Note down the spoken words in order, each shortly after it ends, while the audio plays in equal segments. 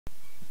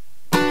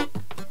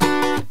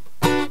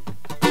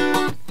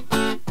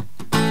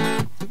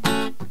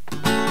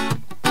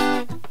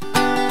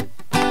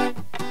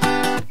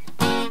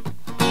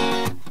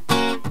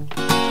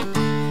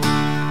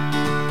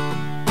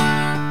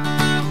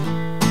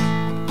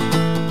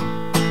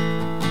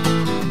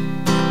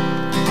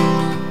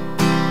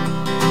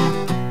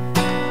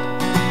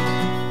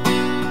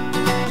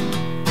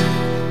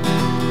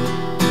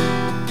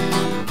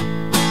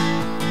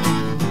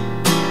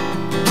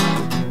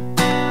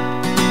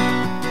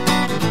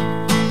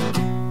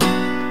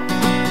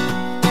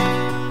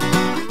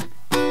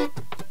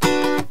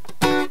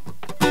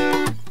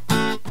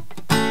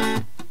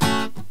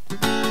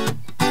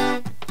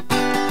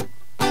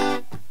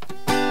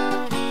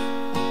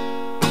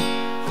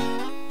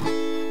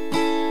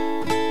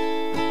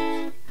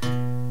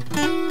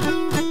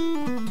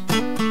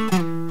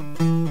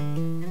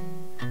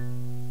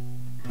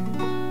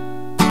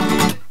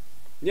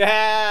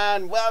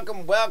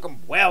everyone.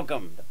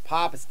 Welcome to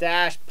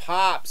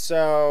PapastachePop.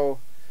 So,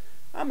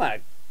 I'm a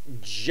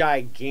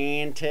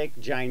ginormous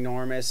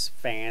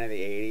fan of the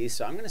 80s.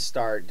 So, I'm going to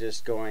start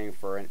just going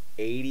for an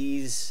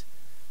 80s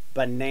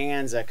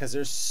bonanza because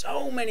there's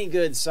so many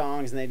good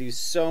songs and they do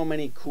so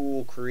many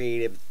cool,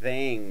 creative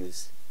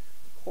things,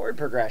 chord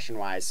progression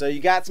wise. So, you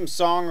got some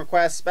song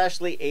requests,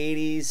 especially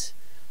 80s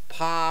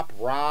pop,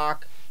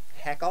 rock.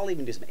 Heck, I'll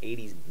even do some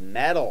 80s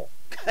metal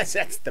because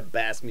that's the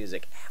best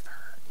music ever.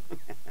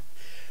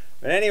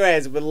 But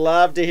anyways, would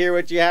love to hear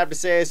what you have to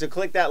say, so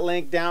click that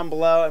link down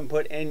below and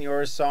put in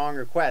your song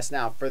request.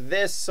 Now, for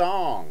this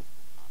song,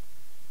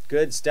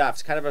 good stuff.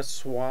 It's kind of a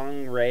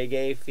swung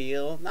reggae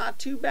feel. Not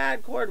too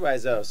bad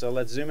chord-wise, though. So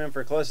let's zoom in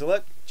for a closer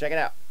look. Check it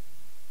out.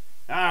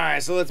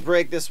 Alright, so let's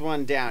break this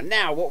one down.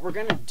 Now, what we're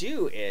going to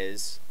do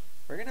is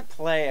we're going to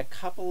play a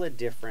couple of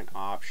different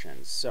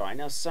options. So I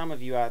know some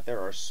of you out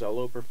there are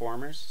solo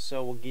performers,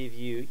 so we'll give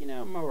you,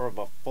 more of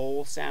a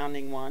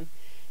full-sounding one.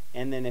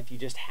 And then if you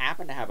just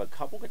happen to have a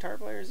couple guitar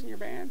players in your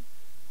band,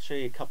 I'll show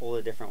you a couple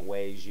of different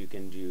ways you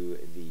can do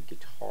the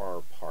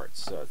guitar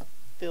parts. So it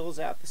fills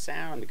out the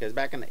sound, because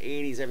back in the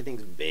 80s,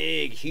 everything's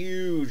big,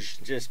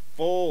 huge, just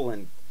full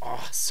and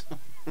awesome.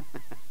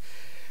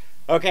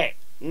 Okay,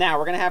 now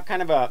we're going to have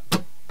kind of a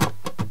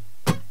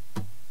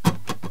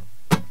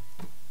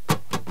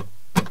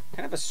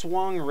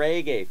swung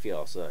reggae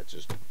feel. So it's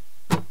just...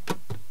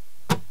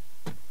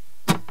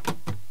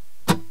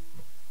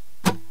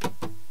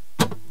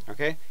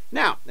 Okay,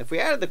 now if we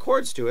added the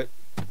chords to it,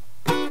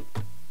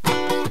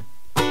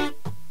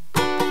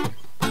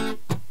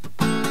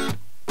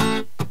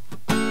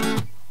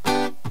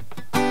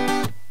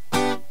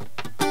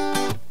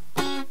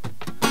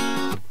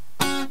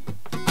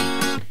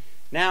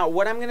 now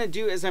what I'm going to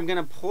do is I'm going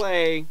to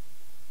play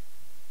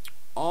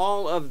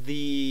all of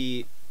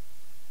the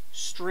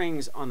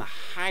strings on the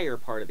higher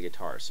part of the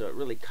guitar, so it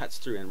really cuts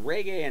through. And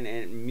reggae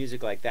and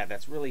music like that,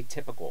 that's really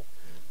typical,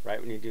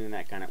 right, when you're doing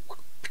that kind of...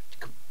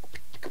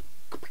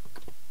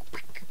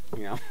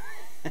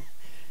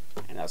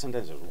 I know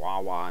sometimes there's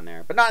wah-wah in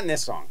there, but not in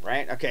this song,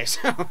 right? Okay,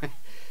 so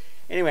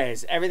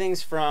anyways,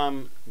 everything's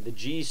from the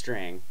G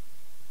string,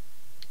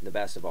 the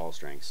best of all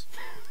strings.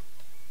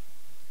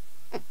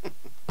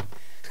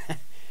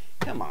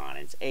 Come on,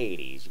 it's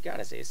 80s. You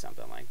gotta say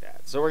something like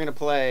that. So we're gonna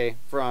play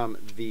from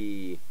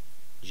the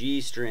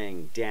G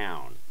string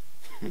down.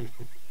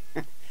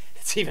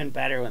 It's even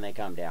better when they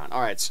come down.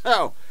 All right,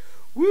 so,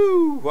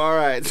 woo! All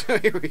right, so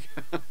here we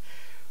go.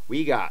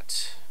 We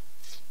got...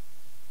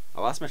 I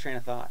lost my train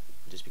of thought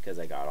just because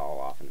I got all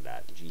off into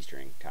that G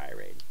string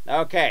tirade.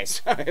 Okay,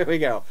 so here we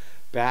go.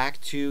 Back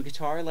to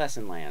guitar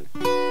lesson land.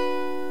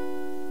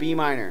 B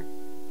minor.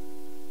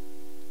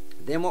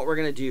 Then what we're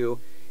going to do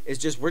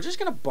is we're just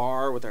going to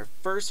bar with our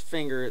first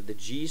finger the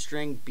G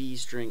string, B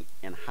string,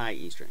 and high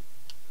E string.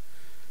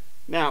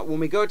 Now,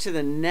 when we go to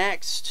the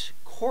next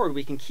chord,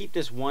 we can keep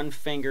this one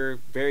finger,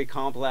 very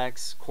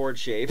complex chord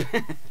shape,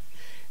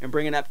 and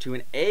bring it up to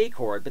an A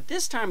chord, but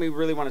this time we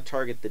really want to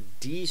target the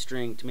D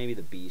string to maybe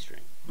the B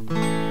string. Now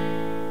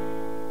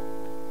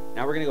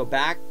we're going to go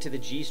back to the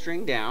G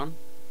string down,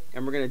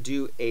 and we're going to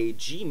do a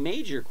G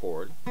major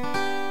chord,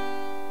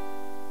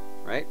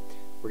 right?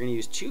 We're going to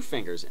use two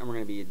fingers, and we're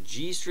going to be a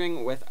G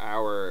string with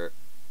our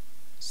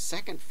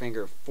second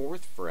finger,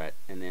 4th fret,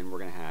 and then we're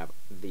going to have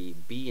the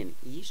B and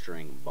E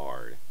string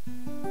barred,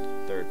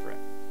 3rd fret.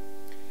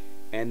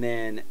 And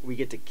then we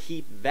get to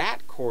keep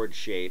that chord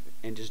shape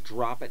and just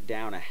drop it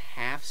down a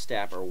half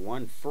step or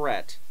 1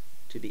 fret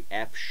to the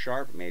F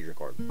sharp major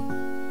chord.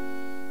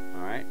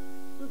 Alright,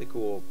 really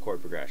cool chord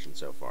progression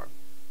so far.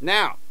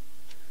 Now,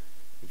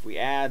 if we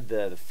add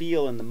the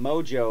feel and the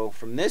mojo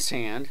from this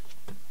hand,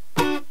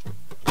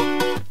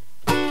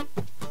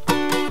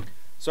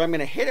 so I'm going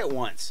to hit it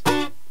once.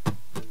 And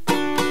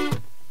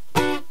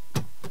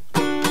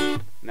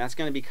that's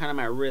going to be kind of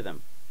my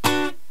rhythm.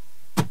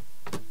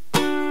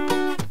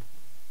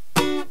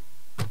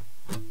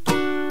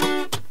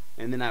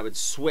 And then I would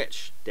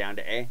switch down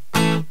to A.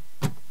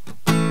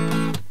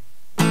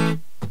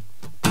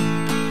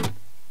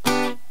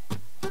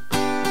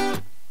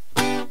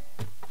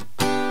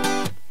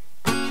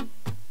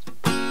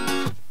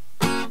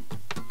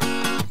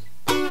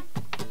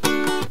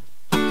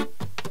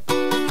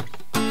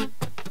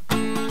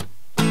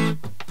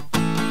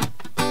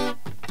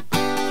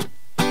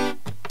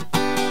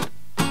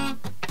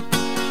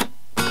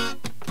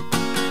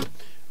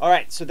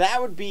 Alright, so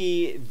that would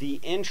be the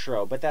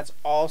intro, but that's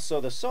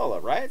also the solo,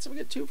 right? So we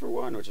get 2 for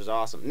 1, which is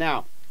awesome.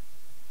 Now,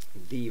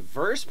 the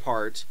verse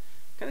part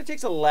kind of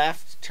takes a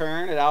left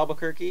turn at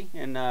Albuquerque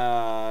and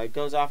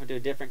goes off into a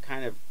different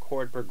kind of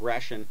chord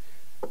progression,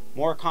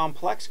 more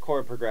complex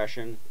chord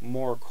progression,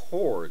 more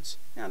chords.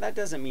 Now, that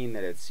doesn't mean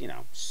that it's,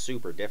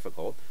 super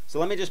difficult. So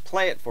let me just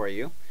play it for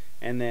you,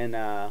 and then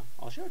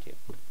I'll show it to you.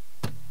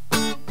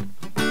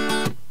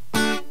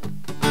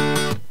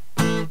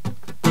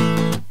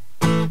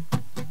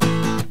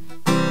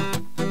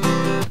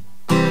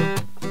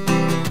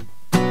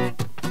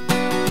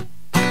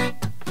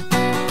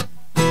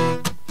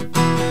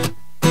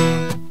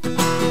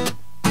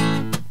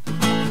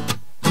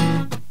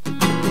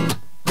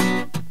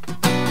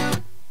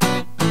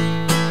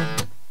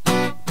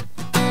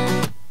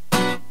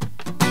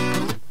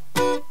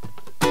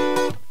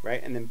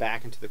 and then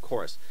back into the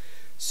chorus.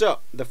 So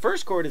the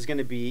first chord is going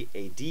to be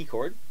a D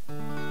chord,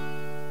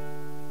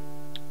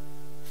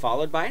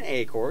 followed by an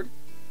A chord,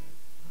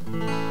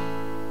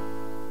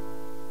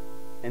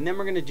 and then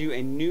we're going to do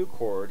a new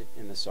chord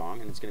in the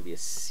song, and it's going to be a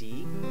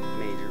C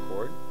major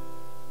chord,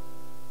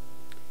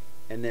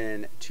 and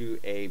then to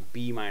a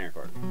B minor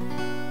chord.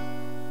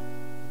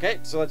 Okay,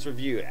 so let's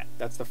review that.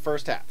 That's the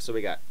first half. So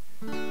we got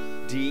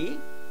D,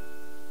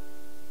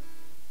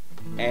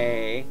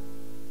 A,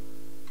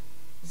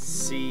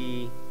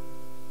 C,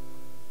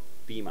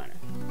 B minor.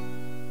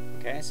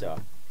 Okay, so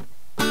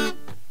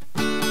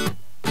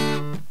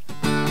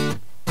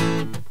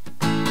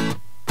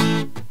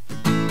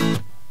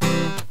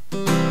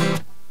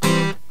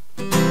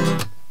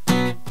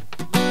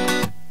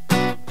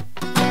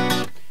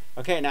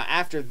okay, now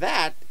after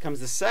that comes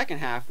the second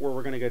half where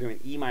we're going to go to an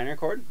E minor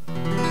chord,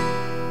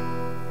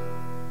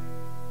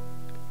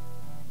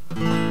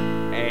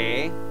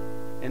 A,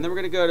 and then we're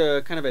going to go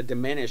to kind of a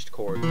diminished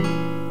chord.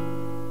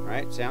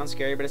 Right? Sounds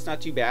scary, but it's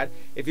not too bad.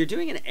 If you're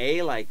doing an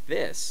A like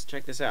this,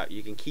 check this out.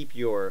 You can keep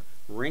your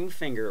ring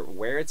finger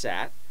where it's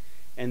at,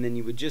 and then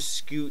you would just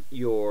scoot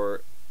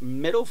your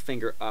middle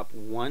finger up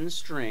one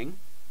string,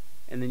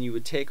 and then you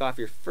would take off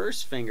your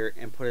first finger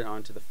and put it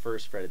onto the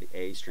first fret of the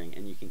A string,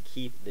 and you can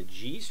keep the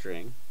G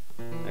string,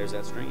 there's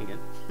that string again,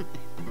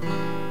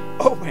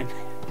 open.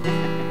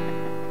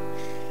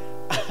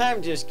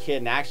 I'm just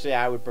kidding. Actually,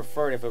 I would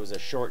prefer it if it was a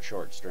short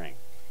string.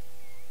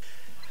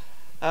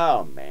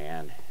 Oh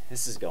man,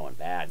 this is going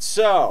bad.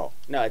 So,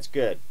 no, it's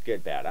good,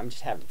 bad. I'm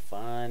just having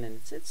fun, and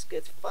it's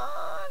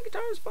fun.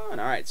 Guitar is fun.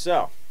 All right,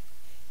 so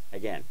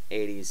again,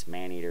 80s,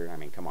 Maneater. I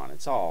mean, come on,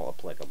 it's all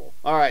applicable.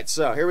 All right,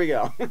 so here we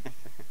go.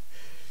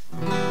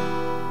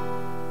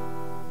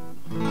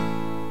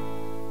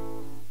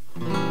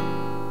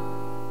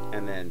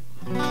 And then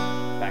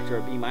back to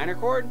our B minor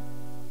chord,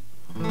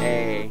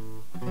 A,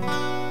 B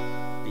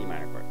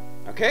minor chord.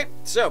 Okay,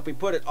 so if we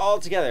put it all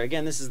together,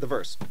 again, this is the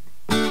verse.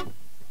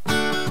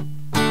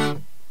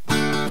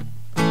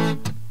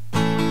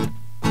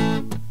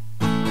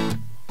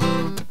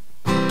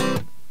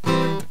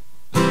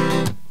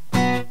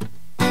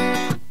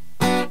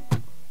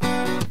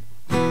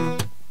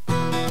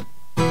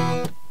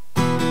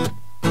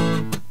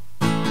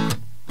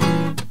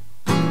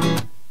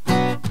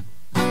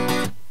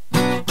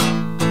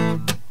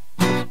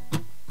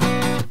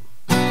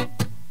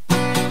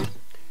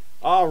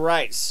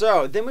 Alright,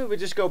 so then we would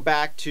just go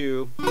back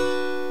to,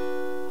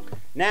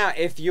 now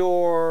if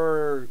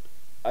you're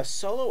a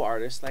solo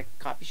artist, like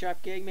a coffee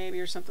shop gig maybe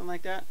or something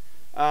like that,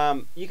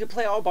 you could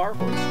play all bar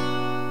chords,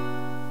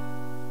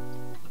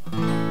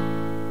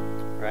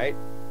 right?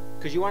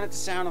 Because you want it to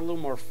sound a little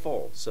more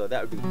full. So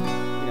that would be,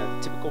 the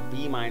typical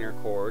B minor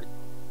chord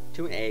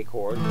to an A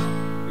chord.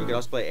 You could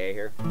also play A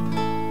here.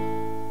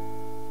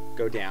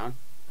 Go down,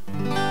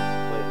 play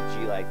the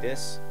G like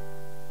this.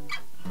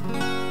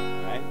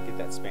 Get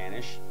that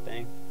Spanish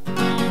thing.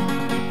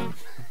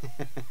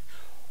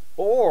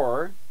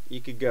 Or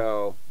you could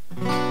go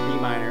B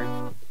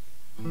minor,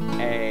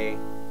 A,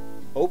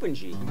 open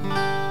G,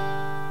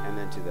 and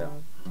then to the,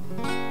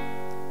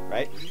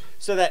 right?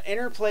 So that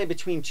interplay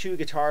between two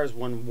guitars,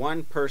 when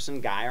one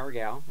person, guy or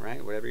gal,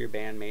 right, whatever your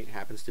bandmate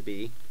happens to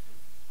be,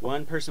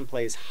 one person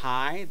plays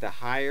high, the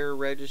higher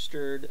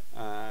registered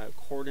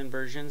chord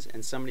inversions,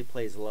 and somebody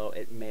plays low,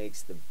 it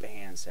makes the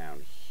band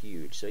sound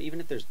huge. So even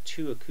if there's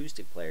two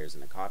acoustic players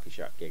in a coffee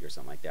shop gig or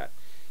something like that,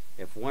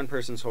 if one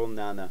person's holding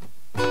down the,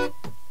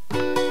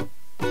 the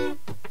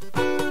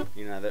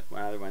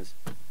other one's,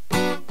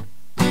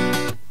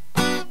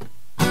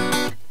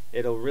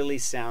 it'll really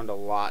sound a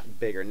lot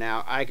bigger.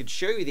 Now I could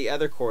show you the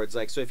other chords,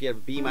 like, so if you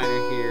have B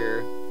minor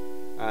here,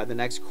 the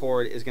next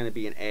chord is going to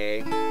be an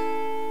A,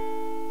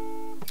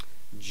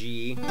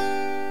 G,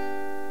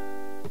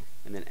 and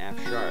then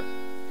F sharp.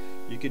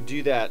 You could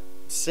do that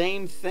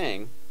same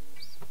thing,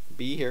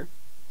 B here,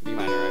 B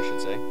minor I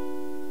should say,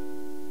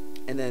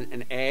 and then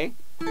an A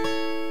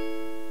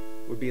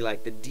would be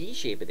like the D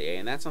shape of the A,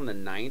 and that's on the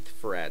 9th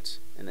fret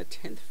and the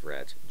 10th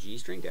fret, G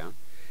string down.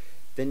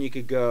 Then you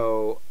could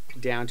go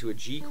down to a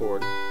G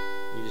chord,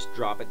 you just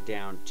drop it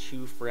down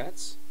 2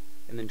 frets,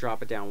 and then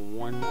drop it down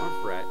 1 more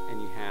fret,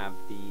 and you have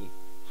the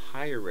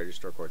higher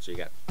register chord. So you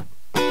got,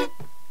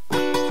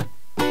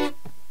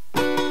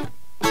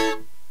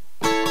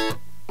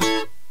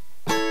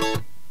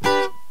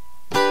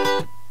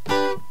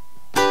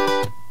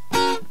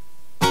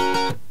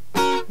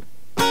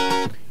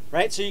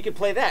 right? So you could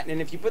play that,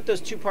 and if you put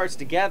those two parts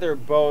together,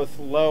 both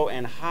low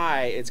and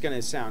high, it's going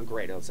to sound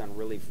great. It'll sound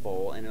really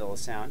full, and it'll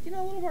sound,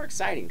 a little more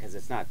exciting because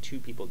it's not two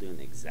people doing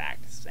the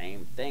exact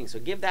same thing. So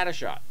give that a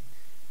shot.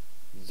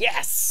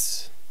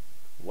 Yes!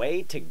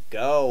 Way to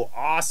go.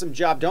 Awesome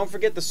job. Don't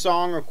forget the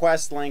song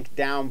request link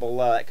down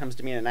below. That comes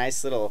to me in a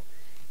nice little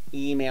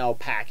email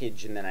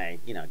package, and then I,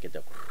 get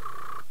to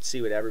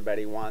see what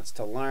everybody wants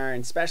to learn,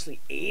 especially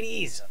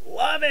 80s.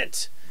 Love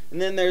it!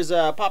 And then there's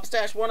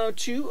Papastache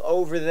 102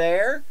 over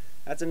there.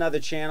 That's another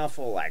channel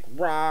full like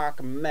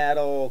rock,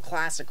 metal,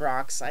 classic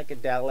rock,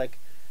 psychedelic,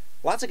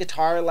 lots of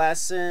guitar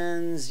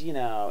lessons, you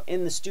know,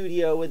 in the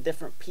studio with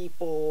different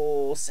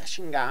people,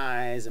 session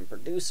guys and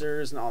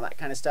producers and all that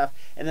kind of stuff.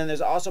 And then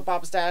there's also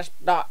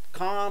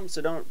papastache.com,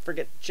 so don't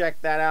forget to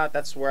check that out.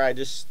 That's where I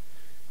just,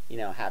 you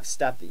know, have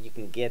stuff that you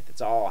can get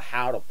that's all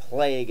how to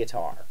play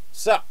guitar.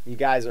 So, you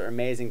guys are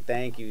amazing.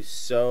 Thank you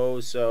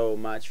so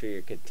much for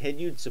your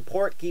continued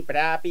support. Keep it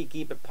happy,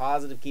 keep it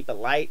positive, keep it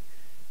light,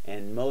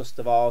 and most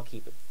of all,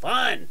 keep it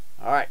fun.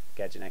 All right,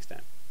 catch you next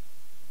time.